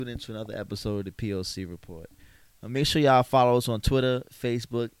Into another episode of the POC Report. Make sure y'all follow us on Twitter,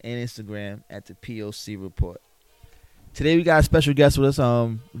 Facebook, and Instagram at the POC Report. Today we got a special guest with us.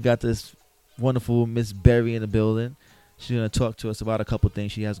 We got this wonderful Miss Berry in the building. She's gonna talk to us about a couple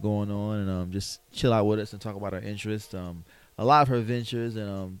things she has going on, and just chill out with us and talk about her interests, a lot of her ventures,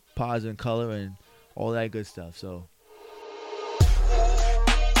 and Pods and Color, and all that good stuff. So.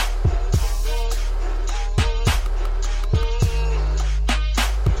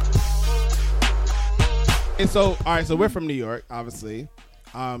 And so, all right, so we're from New York, obviously.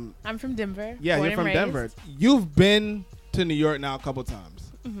 I'm from Denver. Yeah, born you're from and Denver. raised. You've been to New York now a couple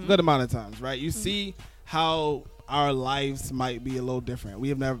times. Mhm. Good amount of times, right? You see how our lives might be a little different.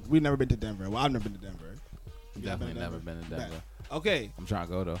 We've never been to Denver. Well, I've never been to Denver. You guys Definitely never been to Denver. Okay, I'm trying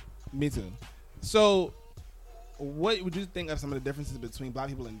to go though. me too. So, what would you think of some of the differences between black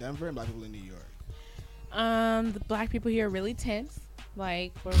people in Denver and black people in New York? The black people here are really tense.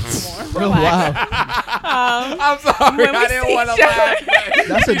 Like, we're more Oh, relaxed. wow. I'm sorry, when we I didn't see want to each laugh.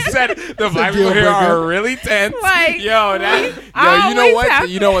 That's a- You said the black deal people here breaker. are really tense. Like, yo, that, yo, I you know always what? have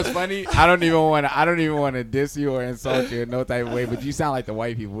You know what's funny? I don't even want to diss you or insult you in no type of way, but you sound like the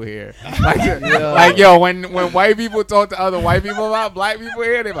white people here. Like yo, when white people talk to other white people about black people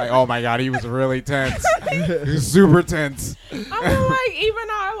here, they're like, oh my god, he was really tense. He was super tense. I feel like even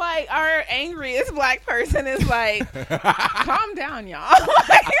our angriest black person is like, calm down, y'all.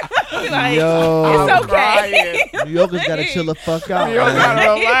 Like, Yo. it's I'm okay. crying. New Yorkers gotta chill the fuck out. Yo, man.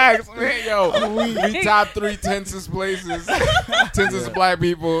 gotta relax, man. Yo, we top 3 tensest places, tensest black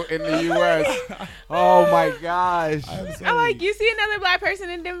people in the U.S. Oh my gosh. I like, you see another black person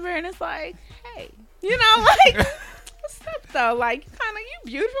in Denver and it's like, hey, you know, like, what's up though? Like, kind of, you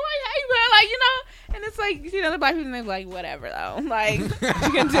beautiful, like, hey, man, like, you know, and it's like, you see another black people and they're like, whatever though, like, you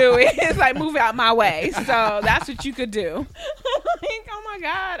can do it. It's like, move out my way. So that's what you could do. Like, oh my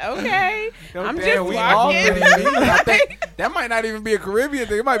God, okay. Yo, I'm damn, just we all walking. pretty mean. I think that might not even be a Caribbean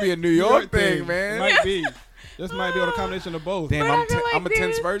thing. It might be a New York thing, man. Might be. This might be a combination of both. Damn, But I feel like I'm a tense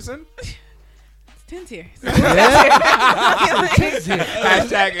there's- person. It's tense here.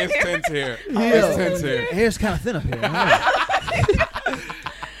 Hashtag it's tense here. It's tense here. Hair's kind of thin up here. I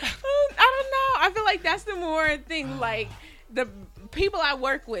don't know. I feel like that's the more thing. Like, the people I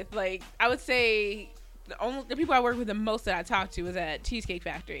work with, like, I would say the people I work with the most that I talk to is at Cheesecake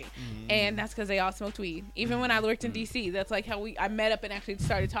Factory, and that's because they all smoked weed. Even when I worked in DC, that's like how I met up and actually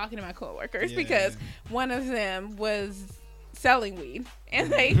started talking to my coworkers, Yeah. because one of them was selling weed,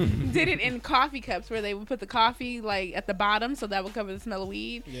 and they did it in coffee cups where they would put the coffee like at the bottom so that would cover the smell of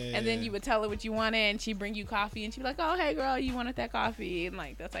weed. Yeah, And then yeah. you would tell her what you wanted, and she'd bring you coffee, and she'd be like, oh, hey girl, you wanted that coffee, and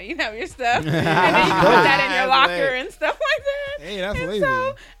like that's how you have your stuff. And then you can put that in your locker and stuff like that. Hey, that's And lazy.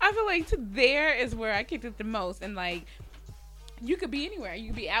 so I feel like there is where I kicked it the most. And like, you could be anywhere. You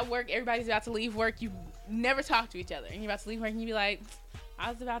could be at work, everybody's about to leave work, you never talk to each other, and you're about to leave work and you be like,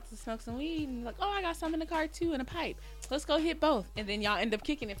 I was about to smoke some weed, and you're like, oh, I got some in the car too, and a pipe. Let's go hit both. And then y'all end up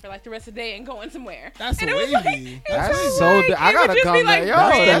kicking it for like the rest of the day and going somewhere. That's and it was lazy. like, it That's was so like, I it would gotta just come be like there. Yo,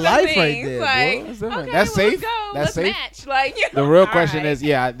 random that's the life right things, there, like, boy. That's different. okay, That's well, safe. Let's go. That's Let's safe. match. Like, you The know, real all question right. is,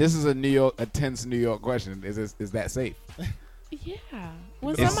 this is a tense New York question. Is that safe? Yeah.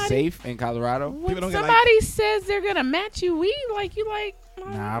 When It's somebody, safe in Colorado? when People don't get, somebody says they're gonna match you weed, like you like,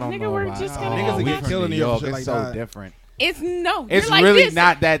 Nah, I don't nigga, know we're about just that. gonna Niggas go will get match killed in New New York York. for shit It's like so that. different. It's no. It's you're like really this.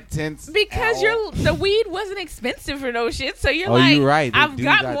 not that tense Because at all. the weed wasn't expensive for no shit, so you're Oh, like, you're right. They I've do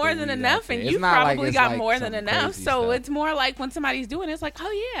got got more the than weed enough, out there. and It's you not like probably it's got like more than some enough. crazy So stuff. it's more like when somebody's doing it, it's like,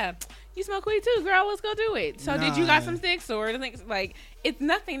 oh yeah, you smoke weed too, girl. Let's go do it. So did you got Nah. some sticks or things like? It's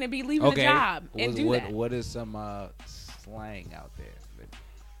nothing to be leaving a job and do that. What is some slang out there?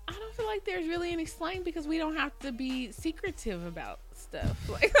 I don't feel like there's really any slang because we don't have to be secretive about stuff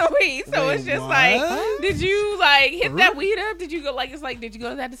like weed. So Wait, it's just what? like, did you like hit that weed up? Did you go like it's like did you go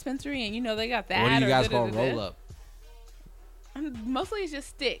to that dispensary and you know they got that? What do you or guys da-da-da-da? call roll up? Mostly it's just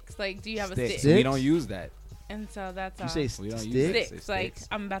sticks. Like, do you have a Sticks. stick? We don't use that. And so that's all. You say We don't use stick? it. sticks. Say Like, sticks.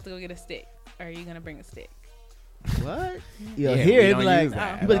 I'm about to go get a stick. Or are you gonna bring a stick? What? Yeah, Yo, we here it'd don't be like, use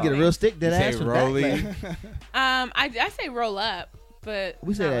that you at better get a all. real stick that You say ass from rolly. back. I say roll up, but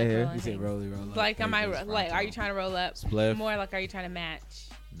We say not that like here. rolling You say things. rolly roll up. Like, am I Papers, like? Are you frontal. trying to roll up? Spliff. More like, are you trying to match?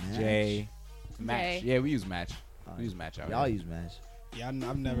 J. Match. J. Yeah, we use match. We use match out Y'all here. use match. Yeah,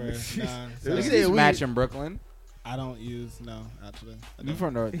 I've never. Nah, Look We at use it, we- match in Brooklyn. I don't use actually. I You don't.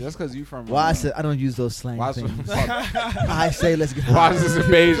 from the? That's because you from. Why I said I don't use those slang Why things. I say let's get Why is this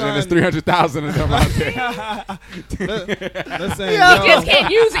invasion? There's 300,000 of them out there. Listen, You just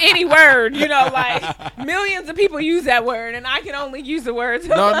can't use any word, like millions of people use that word, and I can only use the words.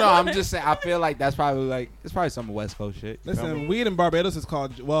 No, I'm just saying. I feel like that's probably it's probably some West Coast shit. You feel Listen, me? weed in Barbados is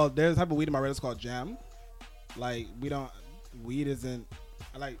called. Well, there's a type of weed in Barbados called jam. Like weed isn't.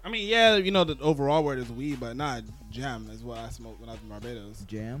 Like yeah, the overall word is weed, but not jam is what I smoked when I was in Barbados.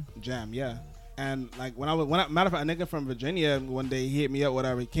 Jam, yeah. And like matter of fact, a nigga from Virginia one day he hit me up,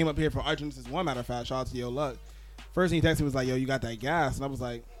 whatever. He came up here for Archgenesis one. Matter of fact, shout out to Yo Luck. First thing he texted me was like, "Yo, you got that gas?" And I was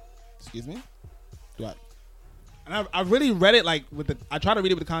like, "Excuse me, what?" And I really read it like I tried to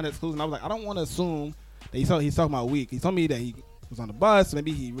read it with the context clues, and I was like, I don't want to assume that he's talking about weed. He told me that he was on the bus.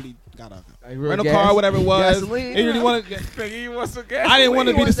 Maybe he really got a rental car, whatever it was. Gasoline, he really wanted. He wants some gas. I didn't want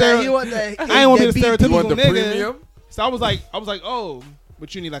to be the I didn't want to be the stereotypical nigga. Premium? So I was like, oh,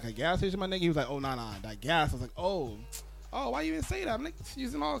 but you need like a gas station, my nigga. He was like, oh, nah, that gas. I was like, oh, why you even say that? I'm like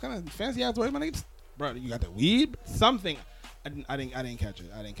using all kind of fancy ass words, my nigga. Bro, you got the weed, something. I didn't catch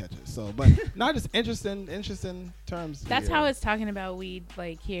it. So, but not just interesting terms. That's how it's talking about weed.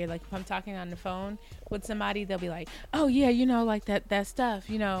 Like here, like if I'm talking on the phone with somebody, they'll be like, "Oh yeah, like that stuff,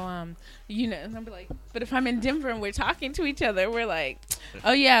 And I'll be like, but if I'm in Denver and we're talking to each other, we're like,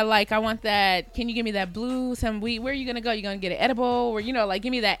 "Oh yeah, like I want that. Can you give me that blue? Some weed? Where are you gonna go? You gonna get an edible? Or like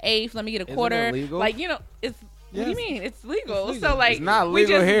give me that eighth. Let me get a quarter. Like it's." What do you mean? It's legal. So like, it's not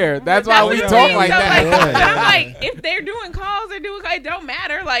legal here. That's why we talk like that. But I'm like, if they're doing calls, it don't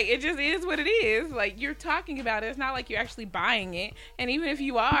matter. Like, it just is what it is. Like, you're talking about it. It's not like you're actually buying it. And even if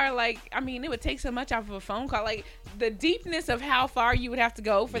you are, like, it would take so much off of a phone call. Like, the deepness of how far you would have to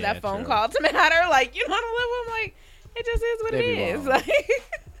go for that phone call to matter. Like, on a level, I'm like, it just is what it is. Like,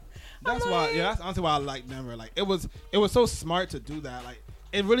 that's why. Yeah, that's honestly why I like Denver. Like, it was so smart to do that. Like.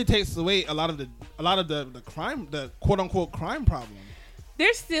 It really takes away a lot of the crime, the quote unquote crime problem.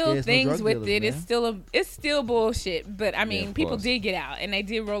 There's still things with it. Man. It's still bullshit. But people course. did get out and they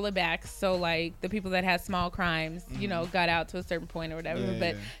did roll it back. So like the people that had small crimes, got out to a certain point or whatever.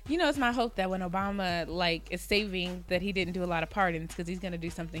 But it's my hope that when Obama is saving that he didn't do a lot of pardons because he's gonna do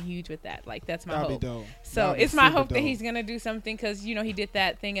something huge with that. Like that's my That'd hope. Be dope. So it's my hope that he's gonna do something because he did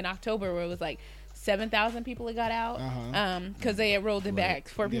that thing in October where it was like 7,000 people that got out because they had rolled it back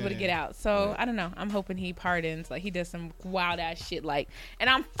for people to get out. So I don't know. I'm hoping he pardons. Like he does some wild ass shit. Like, and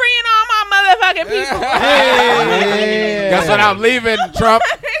I'm freeing all my motherfucking people. Guess what? I'm leaving, Trump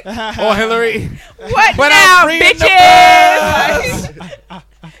or Hillary. What but now, I'm bitches?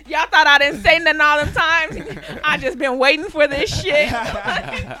 Y'all thought I didn't say nothing all them times. I just been waiting for this shit. Give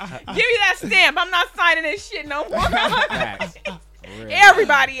me that stamp. I'm not signing this shit no more.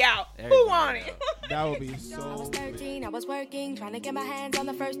 Everybody out. Who want it? That would be I so. was 13, I was working, trying to get my hands on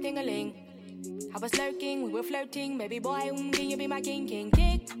the first thing-a-ling. I was lurking, we were flirting, baby boy, can you be my king?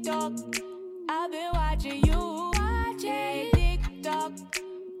 TikTok, I've been watching you, TikTok.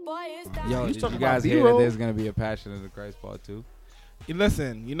 Boy, it's time. Yo, You did talking you guys about hear B-roll? that there's gonna be a Passion of the Christ part 2?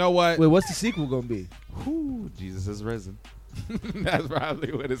 Listen, you know what? Wait, what's the sequel gonna be? Whew, Jesus is risen. That's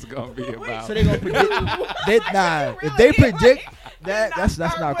probably what it's gonna be about. So they gonna predict? If they predict that, that's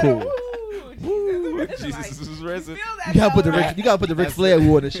not cool. Woo, Jesus is risen. You gotta put the Ric Flair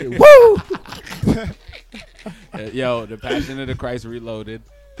war in this shit. Woo! Yo, the Passion of the Christ Reloaded.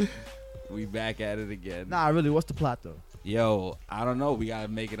 We back at it again. Nah, really, what's the plot though? Yo, I don't know. We gotta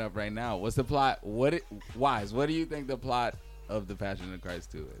make it up right now. What's the plot? Wise, what do you think the plot of the Passion of the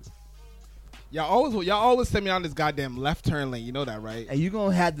Christ 2 is? Y'all always send me on this goddamn left turn lane. You know that, right? And you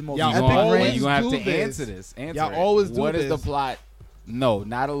gonna have the most Y'all epic always rant. You're gonna have do to this. answer this. Y'all always do What is the this. plot? No,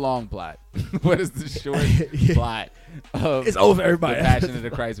 not a long plot. What is the short plot of It's over, everybody. the Passion of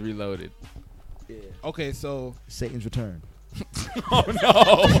the Christ Reloaded? Yeah. Okay, so Satan's return. Oh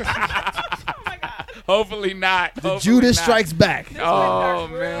no! Hopefully not. The Hopefully Judas not. strikes back. Oh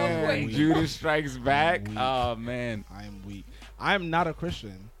Real man, quick. Judas strikes back. Weak. Oh man. I am weak. I am not a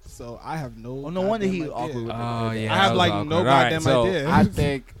Christian, so I have no. Oh, no wonder goddamn he idea. awkward with Oh it. yeah. I have, that was like, awkward. no All right, goddamn so idea. I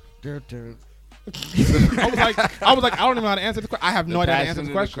think I was like, I don't even know how to answer the question. I have no idea how to answer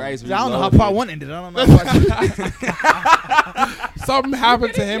the question. I don't know how part one ended. I don't know. How part Something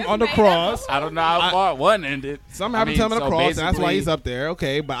happened to him on the cross. I don't know how part 1 ended. Something happened to him on the so cross, and that's why basically- he's up there.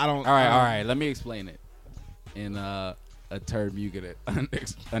 Okay, but I don't. All right. Let me explain it in a term you could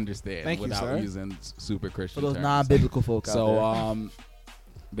understand Thank you, without sir. using super for Christian those terms. non-biblical folk out So, there.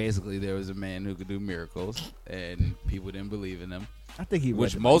 basically, there was a man who could do miracles, and people didn't believe in him. I think he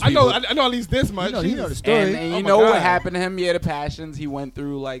which read most I people. know at least this much. You know the Jesus. story. And Oh you my know God. what happened to him? Yeah, the passions. He went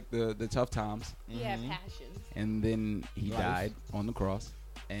through like the tough times. Yeah, passions. and then he Life. died on the cross,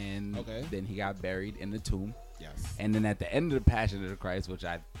 and Okay. then he got buried in the tomb. Yes. And then at the end of the Passion of the Christ, which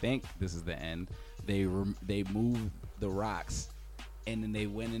I think this is the end, they moved the rocks, and then they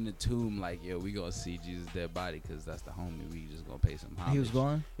went in the tomb like, yo, we gonna see Jesus' dead body because that's the homie. We just gonna pay some homage. He was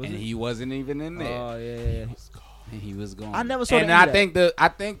gone. And he wasn't even in there. Oh yeah. And he was gone. I never saw and the I end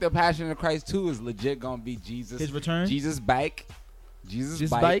of think the Passion of the Christ 2 is legit gonna be Jesus. His return. Jesus bike. Jesus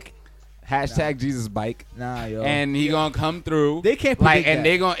Just bike. Hashtag Jesus bike. Nah, yo. And he gonna come through. They can't like, predict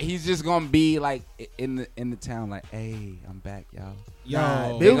and that. he's just gonna be like in the town, like, hey, I'm back, y'all.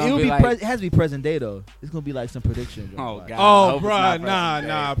 Yo. They It gonna will be be like- it has to be present day though. It's gonna be like some prediction. Oh, like, God. I hope it's bruh, not nah,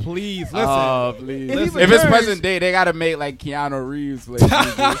 present day. please listen. Oh, please. If he If it's returns- present day, they gotta make like Keanu Reeves play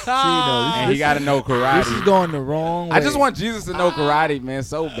Jesus. And he gotta know karate. This is going the wrong way. I just want Jesus to know karate, man,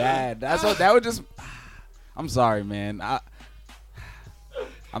 so bad. That's what that would just. I'm sorry, man.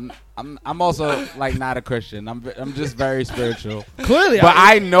 I'm also like not a Christian. I'm just very spiritual. clearly, But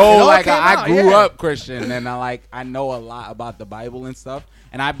I it know, all like came I out, grew yeah. up Christian, and I know a lot about the Bible and stuff.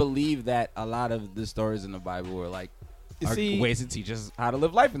 And I believe that a lot of the stories in the Bible are like You are see- ways to teach us how to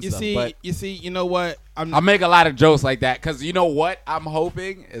live life and You stuff. see, But you know what? I make a lot of jokes like that because you know what I'm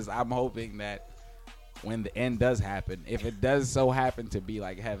hoping that when the end does happen, if it does so happen to be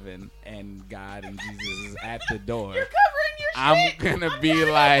like heaven and God and Jesus is at the door, You're covering your I'm shit. gonna I'm be not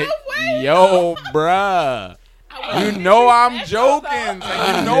in like, no way. yo, bruh. You know I'm joking.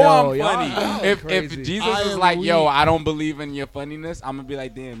 So you know Yo, I'm y'all- funny. y'all If crazy. Jesus I is am like, yo, weak. I don't believe in your funniness, I'm gonna be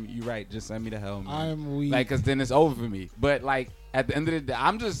like, damn, you right. Just send me to hell, man. I'm weak. Like, cause then it's over for me. But like at the end of the day,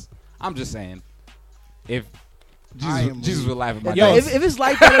 I'm just saying, if I am Jesus weak. will laugh at my Yo, jokes. if it's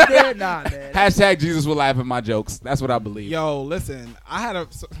like that up there, nah, man. Hashtag Jesus will laugh at my jokes. That's what I believe. Yo, listen, I had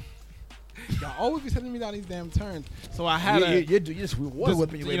y'all always be sending me down these damn turns. So I had You're just water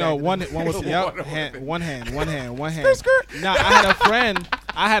whipping your way you know, back. one was Water yep, whipping. one hand. Now I had a friend.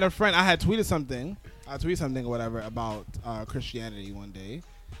 I had tweeted something. I tweeted something or whatever about Christianity one day.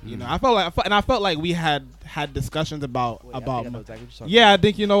 You know, I felt like we had discussions about Wait, I think I know exactly what you're talking Yeah, I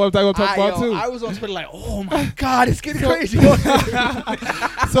think you know what I'm talking about too. I was on Twitter like, oh my god, it's getting crazy.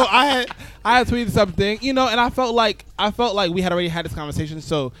 So I had tweeted something, you know, and I felt like we had already had this conversation,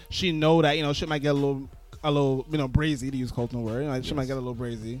 so she know that, you know, shit might get a little you know, brazy, to use Colton word, like shit might get a little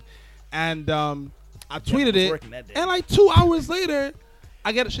brazy, and I tweeted was it, working that day. and like 2 hours later,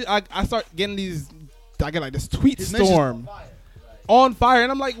 I start getting I get like this tweet His mentions storm on fire,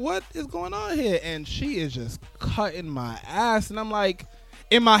 and I'm like, what is going on here? And she is just cutting my ass, and I'm like,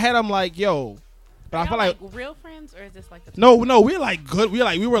 in my head, I'm like, yo. But I Y'all feel like real friends, or is this like a no, we're like good. We were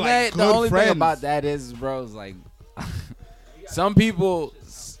like Man, good the only friends. thing about that is, bro, is like some people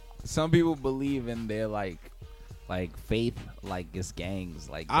believe in their like faith, like it's gangs.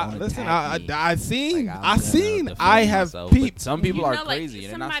 Like don't Listen, attack me. I seen, Like, I'm I gonna seen, defend I have myself. But peeped. some people You are know, like, crazy.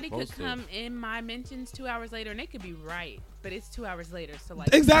 and they're not somebody could supposed to. come in my mentions 2 hours later, and they could be right, but it's 2 hours later. So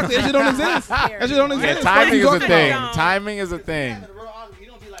like, Exactly, that shit don't exist. Scary. That shit don't Yeah, exist. timing is a Don't. thing. Timing is a thing.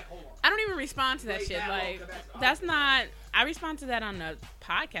 I don't even respond to that shit. Like, that's not. I respond to that on the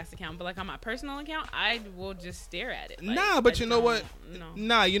podcast account, but like on my personal account, I will just stare at it. Like, Nah, but I you know what? don't-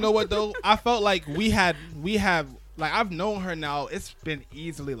 No. Nah, you know what though? I felt like we have like I've known her now. It's been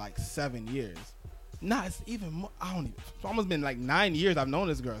easily like 7 years. Nah, it's even more. I don't even. It's almost been like 9 years I've known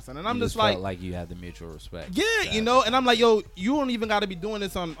this girl, son, and I'm You just felt like, like you had the mutual respect. yeah, you know, and I'm like, yo, you don't even got to be doing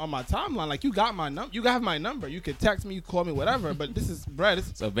this on my timeline. Like, you got my number. You have my number. You could text me, you call me, whatever. But this is, bruh,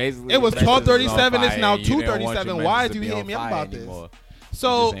 this. So basically, It was the message is on 12:37, it's fire, now and you didn't want 2:37. your Why message do to you be hit on me up fire about this? anymore. You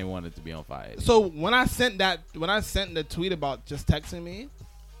So, just ain't want it to be on fire. so when I sent the tweet about just texting me,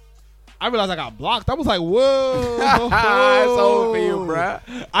 I realized I got blocked. I was like, whoa. It's over for you, bruh.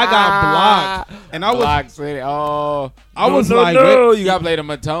 I got blocked. And I was, Block City. Oh, I was no, like, no. You gotta play the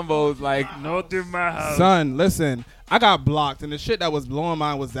Matumbos like Not in my house. son, listen, I got blocked. And the shit that was blowing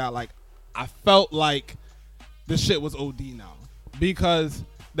mine was that, like, I felt like the shit was OD now. Because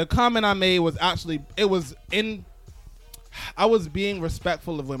the comment I made was actually, I was being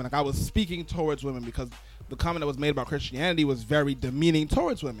respectful of women. Like, I was speaking towards women because the comment that was made about Christianity was very demeaning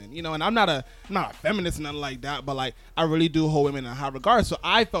towards women, you know, and I'm not a feminist and nothing like that, but like I really do hold women in high regard. So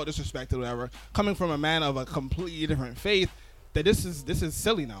I felt disrespected or whatever, coming from a man of a completely different faith, that this is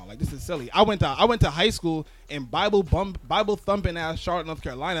silly now. Like, this is silly. I went to high school in Bible thumping ass Charlotte, North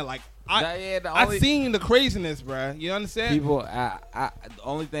Carolina. Like, I seen the craziness, bruh. You understand? people. The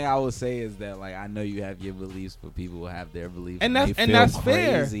only thing I would say is that like I know you have your beliefs, but people will have their beliefs, And they that's feel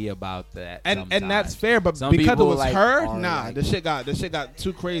fair. Crazy about that, and that's sometimes. fair, but Some because it people, was like, her, are, nah, like- the shit got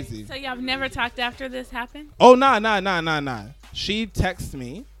too crazy. So y'all have never talked after this happened? Oh, nah. She texted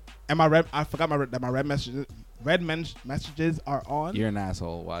me, and I forgot my red message. messages are on. You're an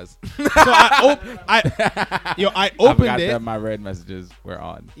asshole, was. So I I opened forgot it. that my red messages were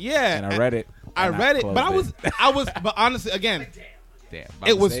on. Yeah, And I read it. I and read it, but closed but honestly, again, Damn.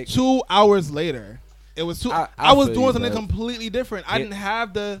 it was 2 hours later. It was two. I was feel doing you, something bro. completely different. I didn't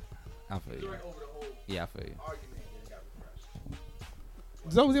have the. I feel you. Yeah, I feel you.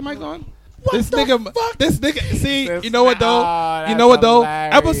 So was your mic on? This nigga. See, This you know what though? oh, You know what though?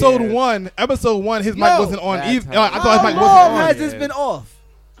 that's Episode hilarious. one, his Yo, mic wasn't on. that's Either. I thought his mic How wasn't long on. has this been off?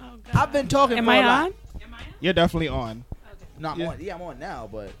 Oh, God. I've been talking Am for I a lot. on? You're definitely on. No, I'm Yeah. on. Yeah, I'm on now,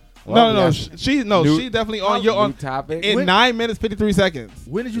 but Well, no. that's She's new- definitely on. You're on New topic. in 9 minutes 53 seconds.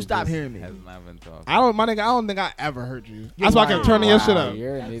 when did you stop hearing me? Has not been talking. I don't think I ever heard you. That's why I kept lying. turning your shit Wow, up.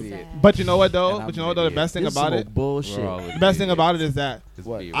 You're an That's idiot. sad. But you know what though? And But you I'm know what though? an The best thing This is about some it. bullshit. We're all The best thing idiots. about it is that Just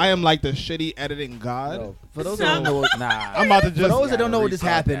What? be I am real. like the shitty editing god. Yo, for those that don't know, what, Nah. I'm about to for just. those that don't know what this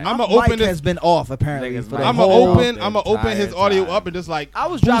restart happened, that. I'ma my open mic this- has been off apparently. Niggas For mic the I'm been gonna whole- open. I'm gonna open his entire audio time. up and just like I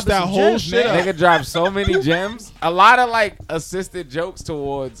was boost dropping that some whole gems, shit man. up. Nigga dropped so many gems. A lot of like assisted jokes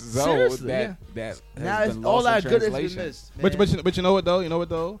towards Zoe Seriously, that has Now it's been all lost in that good has been translation. missed. But you know what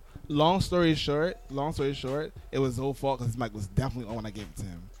though? Long story short, it was Zoe's fault because his mic was definitely on when I gave it to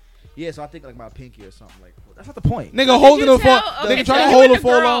him. Yeah, so I think like my pinky or something like. That's not the point. Nigga Did holding you it for tell- nigga okay, trying so to you hold and it the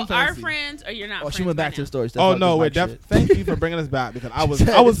for a girl long are time. friends or you're not? Oh, she friends went right back to now? the story. Oh no, wait, thank you for bringing us back because I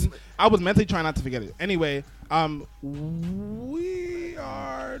was mentally trying not to forget it. Anyway, we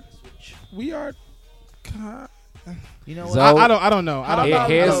are. You know what? So- I don't know. I don't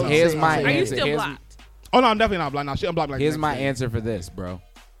Here- know. Here's my Are you answer. still Here's- blocked? Oh no, I'm definitely not blind now. She unblocked like. Here's next my day. answer for this, bro.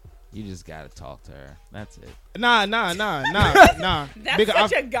 You just gotta talk to her. That's it. Nah. That's Because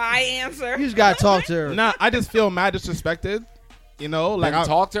such a guy answer. You just gotta talk to her. Nah, I just feel mad disrespected. You know, like Like I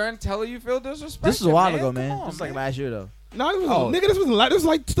talk to her and tell her you feel disrespected. This was a while ago, Come man. on, This was like man. last year though. no, this was, Oh. nigga, this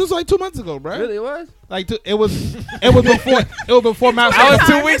was like 2 months ago, bro. Really, it was? Like it was before Matt. That was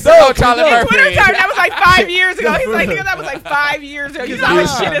Twitter 2 weeks No, ago, no, Charlie no. Twitter Murphy. time, that was like 5 years ago. He's for like, real. nigga, that was like 5 years ago. He's like,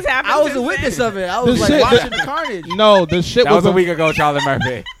 shit has happened. I was a since witness then. of it. I was The like shit- watching the carnage. No, the shit That was a was week ago, Charlie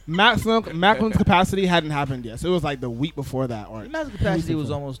Murphy. Maximum capacity hadn't happened yet, so it was like the week before that. Or Massive capacity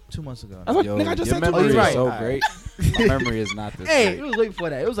was almost 2 months ago. that's what, Yo, nigga, I just your said 2 memory months you're is right. ago. so All great. My memory is not this Hey, it great. was way before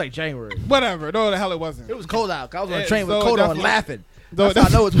that. It was like January. Whatever. No, the hell it wasn't. It was cold out. I was on a Yeah, train with so a coat on definitely- laughing. So That's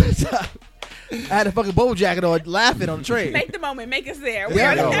how I know it's winter. I had a fucking bowl jacket on laughing on the train. Make the moment. Make us there. Yeah,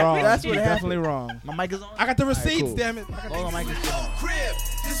 Where yo, the wrong. heck That's is what she? happened. Definitely wrong. My mic is on? I got the receipts, cool. damn it. I got the Hold on, mic is on. Crib.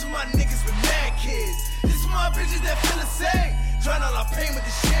 This is my niggas with mad kids. This is my bitches that feel the same. Drown all our pain with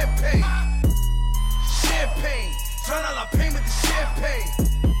the champagne. Champagne. Drown all our pain with the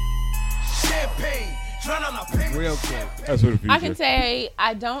champagne. Champagne. Drown all our pain with Real the quick. champagne. That's what I can say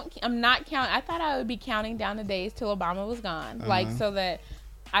I'm not counting. I thought I would be counting down the days till Obama was gone, like so that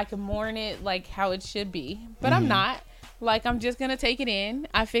I could mourn it like how it should be. But I'm not. Like I'm just gonna take it in.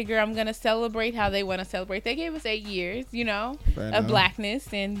 I figure I'm gonna celebrate how they want to celebrate. They gave us 8 years, Fair of enough.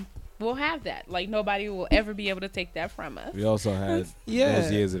 blackness, and we'll have that. Like nobody will ever be able to take that from us. We also had Yeah.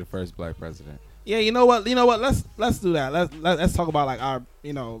 those years of the first black president. Yeah, you know what? Let's do that. Let's talk about like our,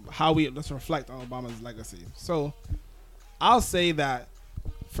 how let's reflect on Obama's legacy. So, I'll say that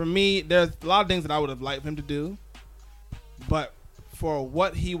for me, there's a lot of things that I would have liked him to do, but for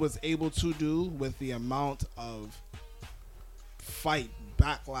what he was able to do with the amount of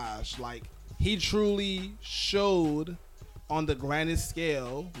backlash, like he truly showed on the grandest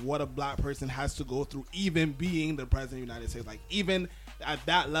scale what a black person has to go through, even being the president of the United States. Like even at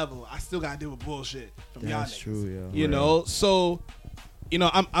that level, I still gotta deal with bullshit from y'all That's niggas. true, yo. You know, so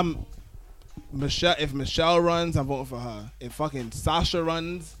I'm Michelle. If Michelle runs, I'm voting for her. If fucking Sasha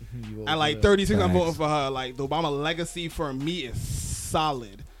runs, at like 36, I'm Facts. voting for her. Like the Obama legacy for me is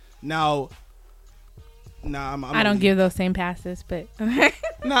solid. Now, I don't give those same passes, but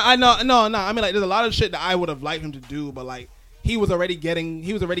No, I know. No. I mean, like, there's a lot of shit that I would have liked him to do, but like, he was already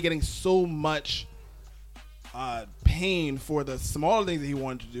getting so much pain for the small things that he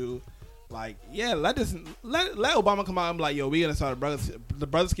wanted to do. Like, yeah, let Obama come out and be like, yo, we gonna start the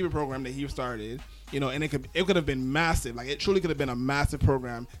Brothers Keeper program that he started. And it could have been massive. Like, it truly could have been a massive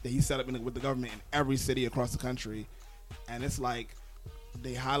program that he set up with the government in every city across the country. And it's like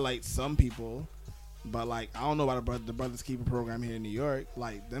they highlight some people. But like, I don't know about the Brothers Keeper program here in New York.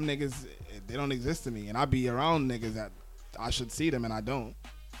 Like, them niggas, they don't exist to me, and I be around niggas that I should see them and I don't.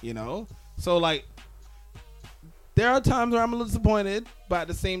 So like, there are times where I'm a little disappointed, but at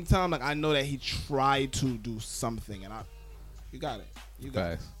the same time, like, I know that he tried to do something, and you got it. You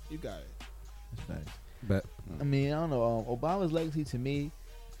got Facts. it. You got it. But I mean, I don't know. Obama's legacy to me,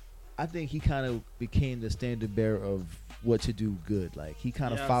 I think he kind of became the standard bearer of what to do good. Like he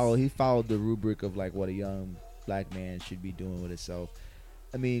kind of Yes. followed the rubric of like what a young black man should be doing with itself.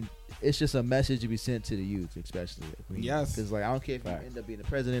 I mean, it's just a message to be sent to the youth, especially. I mean, Yes. because like I don't care if you end up being the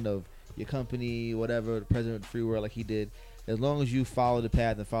president of your company, whatever, the president of the free world, like he did. As long as you follow the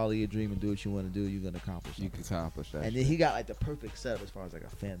path and follow your dream and do what you want to do, you're gonna accomplish You something. can accomplish that. And then he got like the perfect setup as far as like a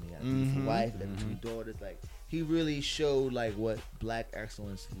family, like a wife, and then 2 daughters. Like he really showed like what black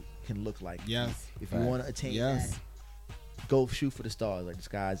excellence can look like. Yes. If you want to attain Yes. that, go shoot for the stars. Like the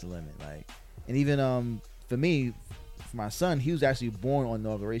sky's the limit. Like, and even for me, for my son, he was actually born on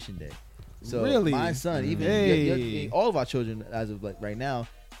Inauguration Day. So Really? my son, even Hey. all of our children, as of like right now,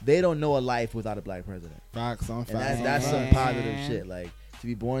 they don't know a life without a black president. Facts on And facts. that's on some facts. positive shit. Like to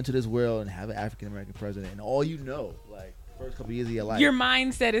be born into this world and have an African American president, and all you know, like first couple years of your life, Your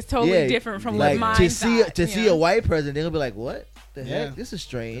mindset is totally different from like, what mine to see thought, a white president, they're gonna be like, "What the Yeah. heck? This is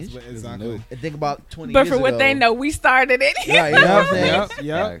strange." That's what- exactly. And think about 20 But years for what ago, they know, we started it. right? You know what I'm saying? Yep.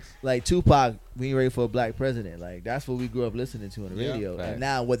 Yep. Facts. Like Tupac being ready for a black president, like that's what we grew up listening to on the Yeah. radio. Facts. And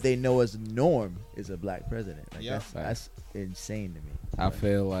now what they know as the norm is a black president. Like Yeah. that's insane to me. I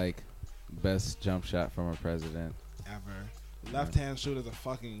feel like best jump shot from a president. Ever. Left hand shooters are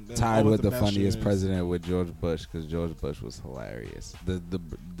fucking Tied always with the best funniest shooters. president with George Bush, because George Bush was hilarious. The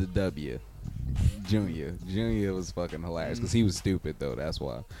W. Junior was fucking hilarious because he was stupid though. That's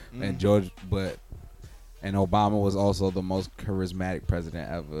why. And and Obama was also the most charismatic president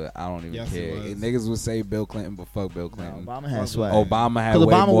ever. I don't even Yes, he care. was. Niggas would say Bill Clinton, but fuck Bill Clinton. Obama had swag. Obama had 'Cause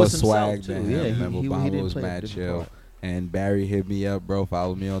way Obama more was himself, swag too. than Yeah, him. he- Remember, he Obama didn't was play a mad different chill. part. And Barry hit me up, bro.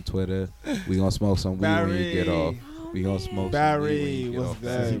 Follow me on Twitter. We gonna smoke some weed when you get off. We gonna smoke some weed when Barry you get was off.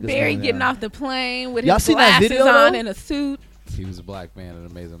 there. Barry getting off the plane with Y'all his seen that glasses video, on though? and a suit. He was a black man, an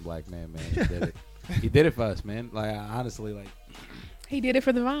amazing black man, man. He did it. He did it for us, man. Like honestly, like He did it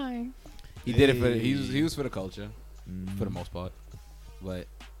for the Vine. he did it for. He was for the culture, Mm-hmm. for the most part. But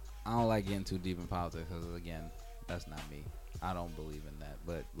I don't like getting too deep in politics because again, that's not me. I don't believe in that.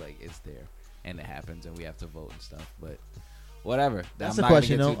 But like, it's there and it happens, and we have to vote and stuff. But whatever. That's I'm the not gonna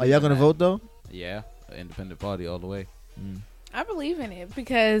question, get though. too Are deep y'all in gonna that. vote though? Yeah, independent party all the way. I believe in it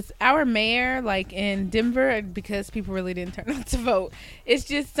because our mayor, like in Denver, because people really didn't turn out to vote, it's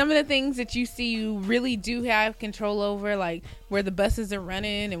just some of the things that you see you really do have control over, like where the buses are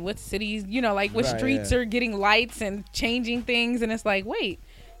running and what cities, you know, like what Right, streets yeah. are getting lights and changing things. And it's like, wait,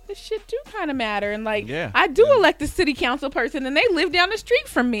 this shit do kind of matter. And like, Yeah. I do elect a city council person and they live down the street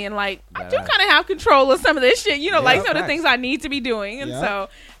from me. And like, I do Badass. kind of have control of some of this shit, you know, like Yeah, some of the facts. things I need to be doing. And Yeah. so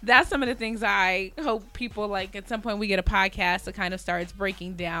that's some of the things I hope people, like at some point we get a podcast that kind of starts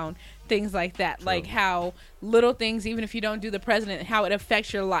breaking down things like that, like how little things, even if you don't do the president, how it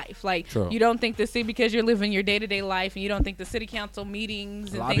affects your life. Like True. you don't think the city, because you're living your day-to-day life, and you don't think the city council meetings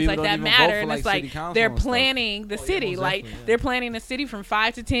A and lot of things people like that don't even vote matter. for, And like, it's like city council they're and stuff. planning the city, most like definitely, yeah. they're planning the city from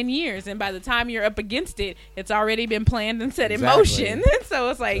 5 to 10 years, and by the time you're up against it, it's already been planned and set in Exactly. motion. So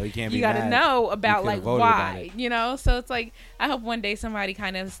it's like So you can't you be got to mad. know You about could've like voted about why, it. you know. So it's like I hope one day somebody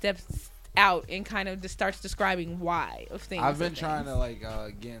kind of steps out and kind of just starts describing why of things. I've been and trying things. to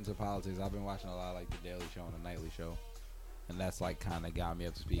like get into politics. I've been watching a lot of like the Daily Show and the Nightly Show, and that's like kind of got me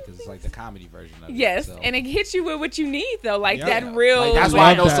up to speed because it's like the comedy version of it. Yes, so. and it hits you with what you need though, like Yeah. that real. Like, that's why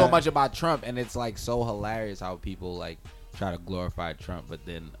I Love know so that. much about Trump, and it's like so hilarious how people like try to glorify Trump, but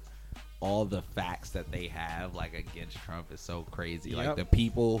then all the facts that they have like against Trump is so crazy. Like Yep. the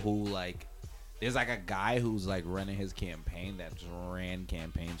people who like, there's like a guy who's like running his campaign that's ran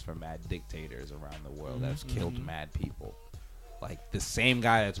campaigns for mad dictators around the world that's killed mad people. Like the same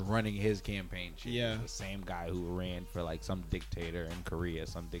guy that's running his campaign shit Yeah. is the same guy who ran for like some dictator in Korea,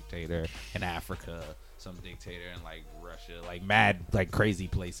 some dictator in Africa, some dictator in like Russia, like mad like crazy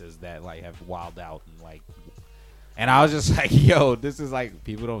places that like have wild out and like. And I was just like, yo, this is like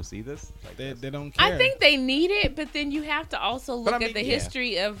people don't see this. Like, They don't care. I think they need it, but then you have to also look I at mean, the yeah.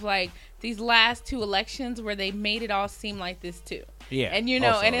 history of like these last 2 elections where they made it all seem like this too. yeah, And you know,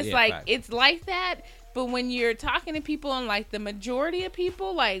 also, and it's yeah, like facts. it's like that. But when you're talking to people and like the majority of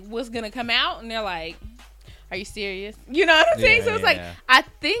people, like what's gonna come out, and they're like, "Are you serious?" You know what I'm saying? Yeah, So it's like yeah. I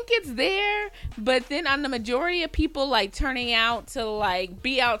think it's there, but then on the majority of people like turning out to like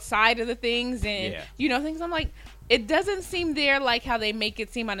be outside of the things and Yeah. you know things, I'm like. It doesn't seem there like how they make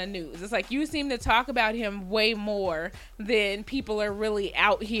it seem on the news. It's like you seem to talk about him way more than people are really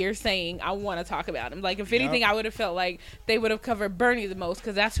out here saying, I want to talk about him. Like, if anything, I would have felt like they would have covered Bernie the most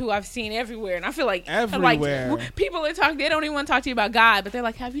because that's who I've seen everywhere. And I feel like, Everywhere. people are talking, they don't even want to talk to you about God, but they're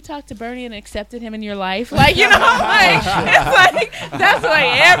like, have you talked to Bernie and accepted him in your life? Like, you know, like, it's like, that's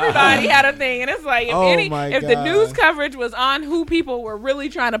like everybody had a thing. And it's like, if the God. news coverage was on who people were really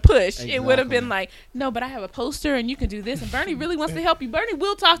trying to push, it would have Exactly. been like, no, but I have a poster and you can do this. And Bernie really wants to help you. Bernie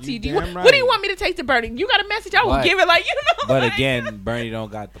will talk to you. damn What do you right. want me to take to Bernie? You got a message? I will But- give it. Like, you know. But like, again, Bernie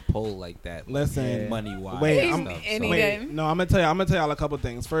don't got the pull like that. Listen, money wise. wait, He's- I'm- and he Wait, done. no, I'm gonna tell y'all a couple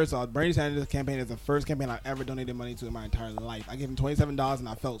things. First off, Bernie Sanders' campaign is the first campaign I've ever donated money to in my entire life. I gave him $27, and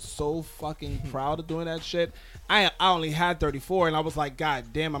I felt so fucking proud of doing that shit. I only had 34, and I was like, God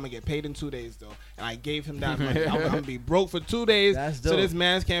damn, I'm gonna get paid in 2 days though. And I gave him that money. I'm gonna be broke for 2 days, That's so dope. this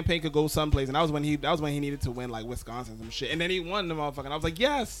man's campaign could go someplace. And that was when he needed to win like Wisconsin some shit, and then he won the motherfucker. And I was like,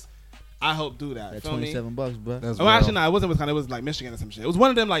 yes, I hope do that. That Feel me? $27, bro. That's Oh, actually, no, it wasn't Wisconsin. It was like Michigan or some shit. It was one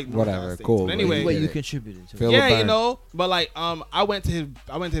of them like Whatever, states. cool, But but anyway, What get you it. contributed to? Feel- yeah, burn. you know, but like, I went to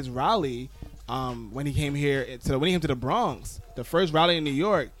his rally, when he came here when he came to the Bronx, the first rally in New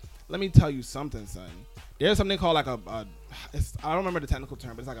York. Let me tell you something, son. There's something called like I don't remember the technical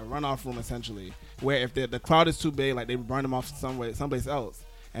term, but it's like a runoff room essentially, where if the crowd is too big, like they burn them off someplace else.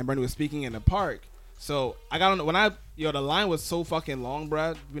 And Bernie was speaking in the park. So I got on the line was so fucking long,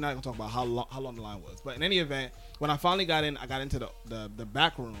 bruh. We're not gonna talk about how long the line was, but in any event, when I finally got in, I got into the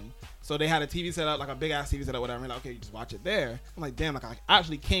back room. So they had a TV set up, like a big ass TV set up, whatever. And like, okay, you just watch it there. I'm like, damn, like I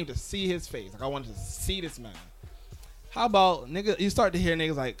actually came to see his face. Like I wanted to see this man. How about nigga? You start to hear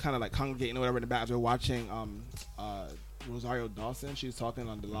niggas like kind of like congregating or whatever in the back. We're watching Rosario Dawson. She's talking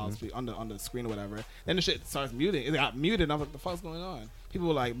on the loudspeaker on the screen or whatever. Then the shit starts muting. It got muted. And I was like, "What the fuck's going on?" People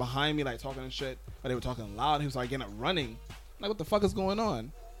were like behind me, like talking and shit, but they were talking loud. And he was like getting up running. Like, what the fuck is going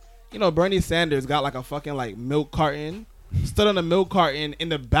on? You know, Bernie Sanders got like a fucking like milk carton, stood on the milk carton in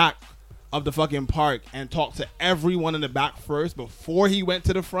the back of the fucking park and talked to everyone in the back first before he went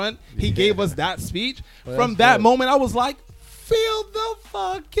to the front. He gave us that speech. Well, From that's that dope. moment, I was like, feel the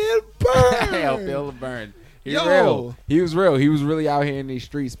fucking burn. Hell, feel the burn. He's Yo. real. He was real. He was really out here in these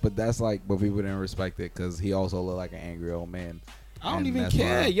streets, but that's like, but people didn't respect it because he also looked like an angry old man. I don't And even that's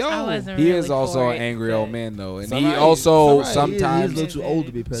care, why- yo. I wasn't He really is also for an it, angry old but- man though, and It's he alright. also It's alright. sometimes he's a little too old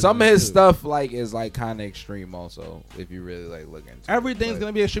to be president. some of his too. stuff like is like kind of extreme. Also, if you really like look into it. Everything's But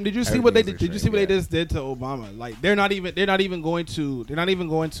gonna be extreme. Did you see what they did? everything's Did you see what they extreme, just did to Obama? Like they're not even going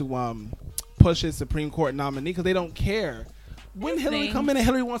to push his Supreme Court nominee because they don't care. When Hillary Interesting. come in and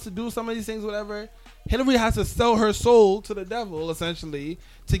Hillary wants to do some of these things, whatever, Hillary has to sell her soul to the devil essentially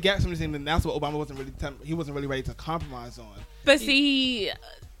to get some of these things. And that's what Obama wasn't really ready to compromise on. But see,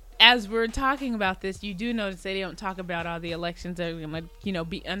 as we're talking about this, you do notice they don't talk about all the elections that are going to,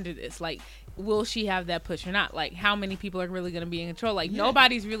 be under this. Like, will she have that push or not? Like, how many people are really going to be in control? Like,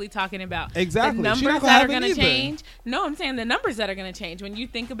 nobody's really talking about Exactly. the She not numbers gonna that have are it going to either. change. No, I'm saying the numbers that are going to change. When you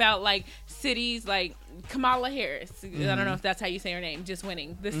think about, like, cities like Kamala Harris, I don't know if that's how you say her name, just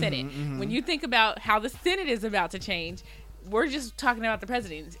winning the Senate. When you think about how the Senate is about to change, we're just talking about the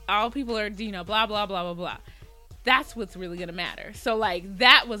president. All people are, blah, blah, blah, blah, blah. That's what's really going to matter. So, like,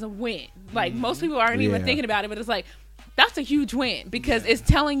 that was a win. Like, most people aren't even Yeah. thinking about it, but it's like, that's a huge win because it's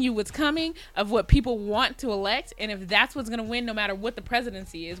telling you what's coming of what people want to elect. And if that's what's going to win, no matter what the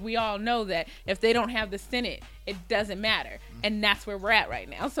presidency is, we all know that if they don't have the Senate, it doesn't matter. And that's where we're at right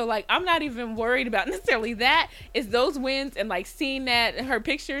now. So, like, I'm not even worried about necessarily that. It's those wins and, like, seeing that, her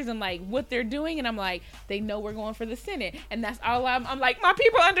pictures and, like, what they're doing. And I'm like, they know we're going for the Senate. And that's all I'm like, my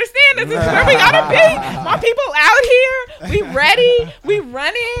people understand this is where we got to be. My people out here. We ready. We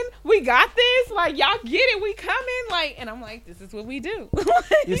running. We got this. Like, y'all get it. We coming. Like, and I'm like, this is what we do.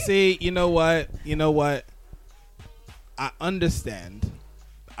 You see, you know what? I understand.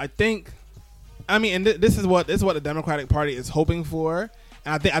 And this is what the Democratic Party is hoping for,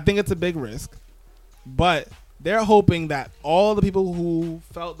 and I think it's a big risk, but they're hoping that all the people who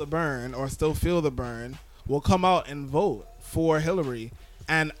felt the burn or still feel the burn will come out and vote for Hillary.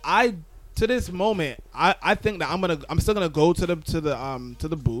 And to this moment, I think that I'm still gonna go to the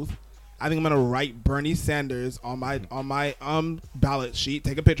booth. I think I'm gonna write Bernie Sanders on my ballot sheet,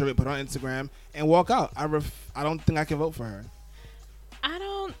 take a picture of it, put it on Instagram, and walk out. I don't think I can vote for her.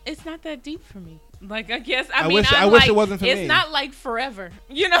 It's not that deep for me. Like, I guess, I mean, wish- I'm I wish like, it wasn't for it's me. not like forever.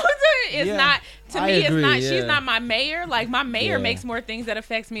 You know, it's Yeah. not, to I me, agree, it's not, yeah. she's not my mayor. Like, my mayor Yeah. makes more things that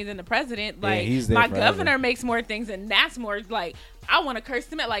affects me than the president. Yeah, Like, he's there my forever. governor makes more things, and that's more, like, I want to curse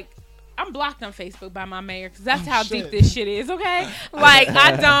them at, like, I'm blocked on Facebook by my mayor, because that's how shit. deep this shit is, okay? Like,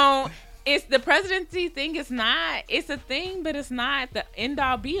 I don't, it's the presidency thing. It's a thing, but it's not the end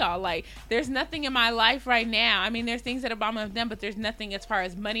all be all. Like, there's nothing in my life right now. I mean, there's things that Obama have done, but there's nothing as far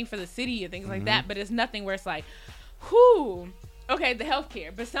as money for the city and things like that. But it's nothing where it's like, whoo, okay, the healthcare,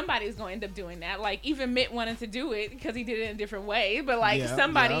 but somebody's going to end up doing that. Like, even Mitt wanted to do it because he did it in a different way. But like, Yeah,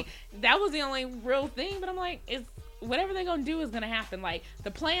 somebody, that was the only real thing. But I'm like, whatever they're gonna do is gonna happen. Like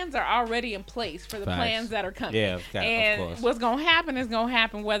the plans are already in place for the Facts. plans that are coming. Yeah, of and course. what's gonna happen is gonna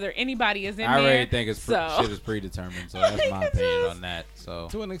happen whether anybody is in I there. already think it's so. shit is predetermined. So that's my opinion on that. So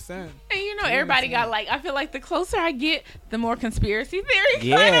To an extent. And you know, everybody got like. I feel like the closer I get, the more conspiracy theories.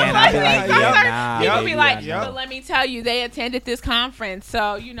 Yeah, kind of and I be like, like, these yeah, are- nah, people baby, be like, I know. but let me tell you, they attended this conference,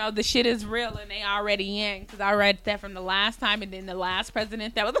 so you know the shit is real, and they already in. Because I read that from the last time, and then the last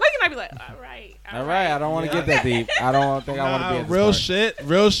president that was like, and I be like, all right. all right, I don't want to get that deep. I don't think I want to be at this real part. shit,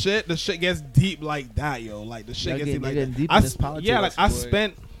 real shit. The shit gets deep like that, yo. Like the shit Y'all gets getting- deep like you're getting that. deep in this politics, yeah, like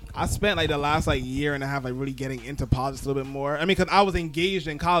boy. I spent like the last like year and a half like really getting into politics a little bit more. I mean, because I was engaged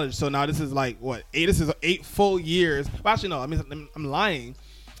in college, so now this is like what this is 8 full years. Well, actually, no, I mean I'm lying.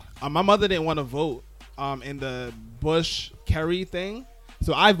 My mother didn't want to vote in the Bush Kerry thing,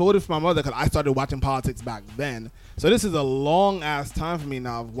 so I voted for my mother because I started watching politics back then. So this is a long ass time for me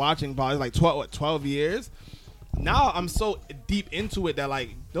now of watching politics, like 12 years. Now I'm so deep into it that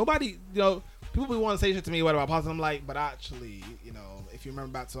like nobody, people want to say shit to me what about politics. I'm like, but actually, if you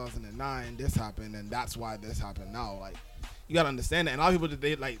remember back 2009, this happened, and that's why this happened now. Like, you gotta understand that. And a lot of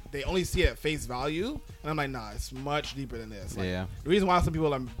people they only see it at face value, and I'm like, nah, it's much deeper than this. Like, Yeah. The reason why some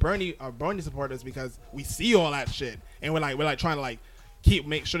people are Bernie supporters because we see all that shit, and we're like trying to like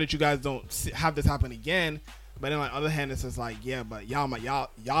make sure that you guys don't have this happen again. But then on the other hand, it's just like, yeah, but y'all might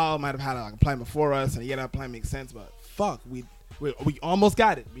have had a plan before us, and yeah, that plan makes sense. But fuck, we almost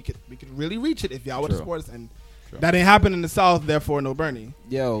got it. We could really reach it if y'all would have True. supported us, and that didn't happen in the South. Therefore, no Bernie.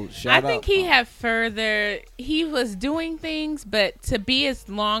 Yo, I shout out. think he had further. He was doing things, but to be as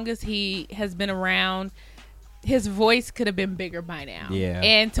long as he has been around, his voice could have been bigger by now. Yeah,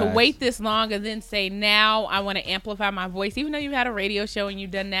 And to facts. wait this long and then say, now I want to amplify my voice, even though you've had a radio show and you've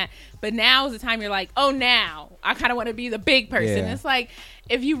done that. But now is the time you're like, oh, now I kind of want to be the big person. Yeah. It's like,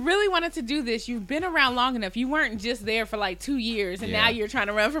 if you really wanted to do this, you've been around long enough. You weren't just there for like 2 years and Yeah. now you're trying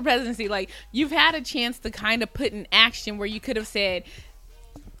to run for presidency. Like, you've had a chance to kind of put in action where you could have said,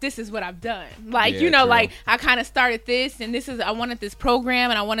 this is what I've done. Like, Yeah, true. like I kind of started this and I wanted this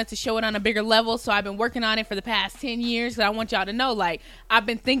program and I wanted to show it on a bigger level. So I've been working on it for the past 10 years. So I want y'all to know, like, I've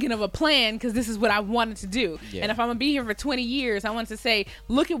been thinking of a plan because this is what I wanted to do. Yeah. And if I'm going to be here for 20 years, I want to say,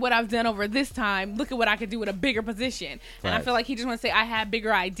 look at what I've done over this time. Look at what I could do with a bigger position. And I Facts. feel like he just wants to say, I have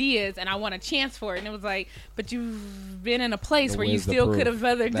bigger ideas and I want a chance for it. And it was like, but you've been in a place The where you where's the still proof? could have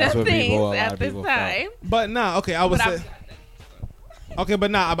other That's done what people- a things lot at of this people felt. time. But nah, okay, I would But say. Okay,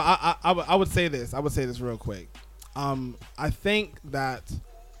 but nah, I would say this. I would say this real quick. I think that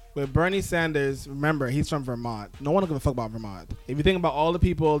with Bernie Sanders, remember he's from Vermont. No one will give a fuck about Vermont. If you think about all the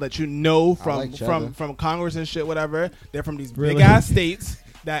people that you know like cheddar. from Congress and shit, whatever, they're from these Really? big ass states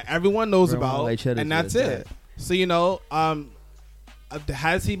that everyone knows Vermont about, like cheddar and to that's the it. So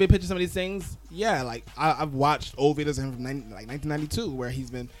has he been pitching some of these things? Yeah, like I've watched old videos of him from 1992 where he's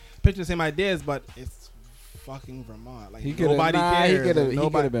been pitching the same ideas, but it's fucking Vermont. Like He nobody cares. He could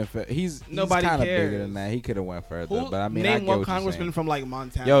Nobody- have been. He's Nobody kind of bigger cares. than that. He could have went further. Who, But I mean, I name get one what you're congressman saying. from like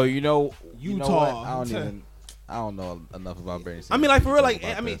Montana. Yo, you know Utah. what? I don't know enough about Bernie Sanders. I mean, like for to real, talk like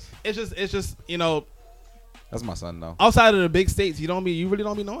about I mean, this. it's just That's my son though. outside of the big states, you really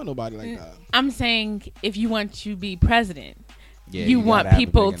don't be knowing nobody like that. I'm saying if you want to be president, Yeah, you gotta want have a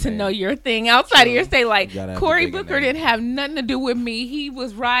people big to name. know your thing outside of your state. Like You gotta have a Cory bigger Booker name. didn't have nothing to do with me. He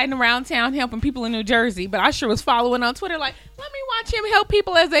was riding around town helping people in New Jersey, but I sure was following on Twitter like, let me watch him help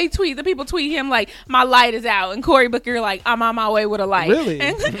people as they tweet. The people tweet him like, my light is out, and Cory Booker like, I'm on my way with a light. Really?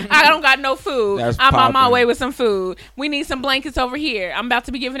 And I don't got no food. That's I'm on my poppin'. way with some food. We need some blankets over here. I'm about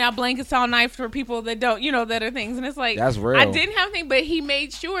to be giving out blankets all night for people that don't, that are things. And it's like, That's real. I didn't have anything, but he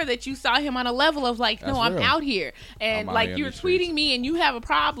made sure that you saw him on a level of like, no, That's I'm real. out here. And I'm out like here in you're the streets. tweeting me and you have a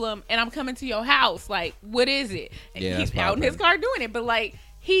problem and I'm coming to your house. Like, what is it? And Yeah, he's that's out in his poppin'. car doing it. But like,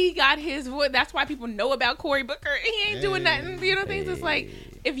 he got his voice. That's why people know about Cory Booker. He ain't doing nothing. Things. It's like,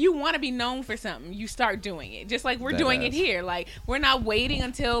 if you want to be known for something, you start doing it. Just like we're That doing it ass. here. Like, we're not waiting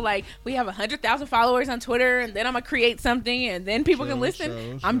until like we have 100,000 followers on Twitter and then I'm gonna create something and then people can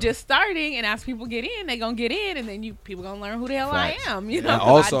listen. I'm just starting, and as people get in, they gonna get in, and then people gonna learn who the hell Facts. I am. And 'cause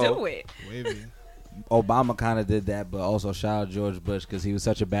also- I do it. Wavy. Obama kind of did that, but also shout out George Bush because he was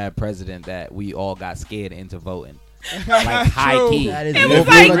such a bad president that we all got scared into voting. Like high key. That is It vote was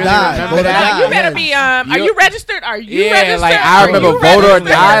like- or die. Remember Vote or that? die, You better yes. be. Are you registered? Are you Yeah, registered? like I Are remember you vote or registered?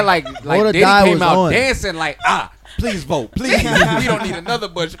 die. Like Vote or Diddy die came was out on. dancing like please vote, please. We don't need another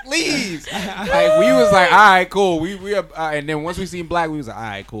Bush, please. Like we was like, all right, cool. We and then once we seen black, we was like, all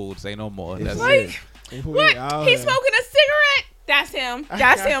right, cool. Say no more. That's Like, it. what? He's smoking a cigarette? That's him.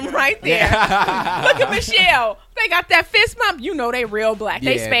 That's him right there. Look at Michelle. they got that fist bump, you know they real black.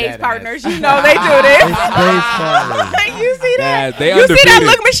 They Yeah, spades that partners. ass. You know they do this. You see that? They You see that undefeated.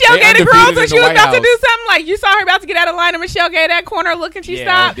 look Michelle They gave the girls undefeated when in she the was White about to House. do something? Like, you saw her about to get out of line and Michelle gave that corner look and she Yeah,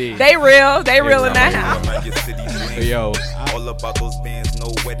 stopped. OD. They real. They real in that house. Yo, All about those bands,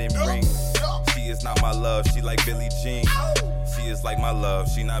 no wedding ring. She is not my love, she like Billie Jean. She is like my love,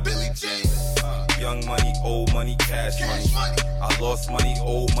 she not Billie Jean. Young money, old money, cash money. I lost money,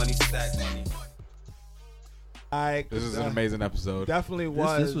 old money, stack money. this is an amazing episode. Definitely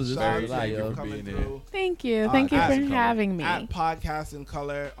was. This was just Shout very out to light, you yo. for coming Being there. through. Thank you. Thank you for having me. At Podcast in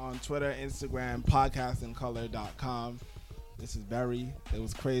Color on Twitter, Instagram, podcastincolor.com. This is Berry. It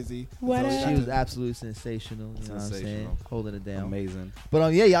was crazy. What So up? She was absolutely sensational. You know what I'm saying? Sensational. Holding it down. Amazing.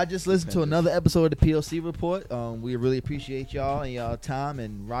 But yeah, y'all just listened to another episode of the POC Report. We really appreciate y'all and y'all time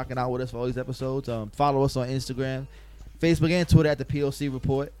and rocking out with us for all these episodes. Follow us on Instagram, Facebook, and Twitter at the POC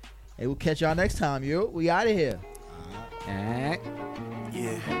Report. And we'll catch y'all next time, yo. We out of here. Yeah.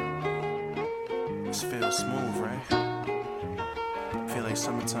 This feels smooth, right? Feel like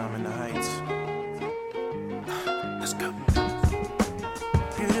summertime in the Heights. Let's go.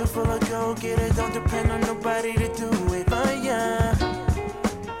 Beautiful, go get it. Don't depend on nobody to do it but ya.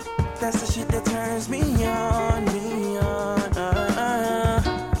 That's the shit that turns me on,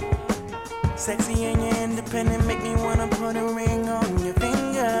 Sexy and you're independent, make me wanna put a ring on your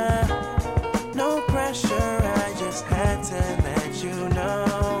finger. No pressure, I just had to let you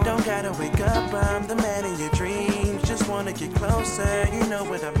know. Don't gotta wake up, I'm the man of your dreams. Just wanna get closer, you know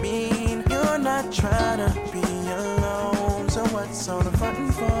what I mean. You're not trying to be alone, so what's all the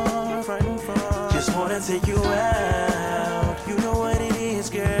frontin' for? Just wanna take you out, you know what it is,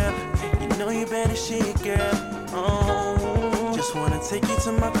 girl. You know you better shit, girl. Oh, just wanna take you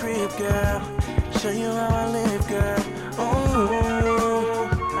to my crib, girl. Show you how I live, girl. Oh,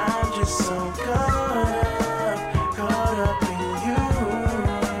 I'm just so caught up in you.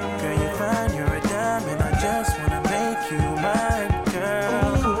 Girl, you're fine, you're a diamond. I just wanna make you my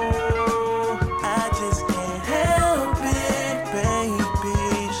girl. Ooh, I just can't help it,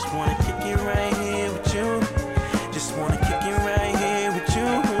 baby. Just wanna kick it right here with you. Just wanna kick it right here with you,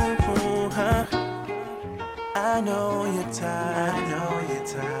 huh? I know you're tired.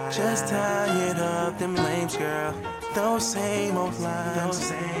 Just tired of them lames, girl. Those same old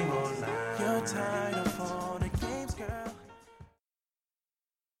lines. You're tired of all the games, girl.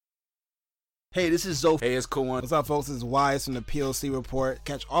 Hey, this is Zoe. Hey, it's cool one. What's up, folks? It's Wise from the POC Report.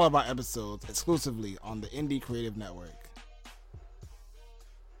 Catch all of our episodes exclusively on the Indie Creative Network.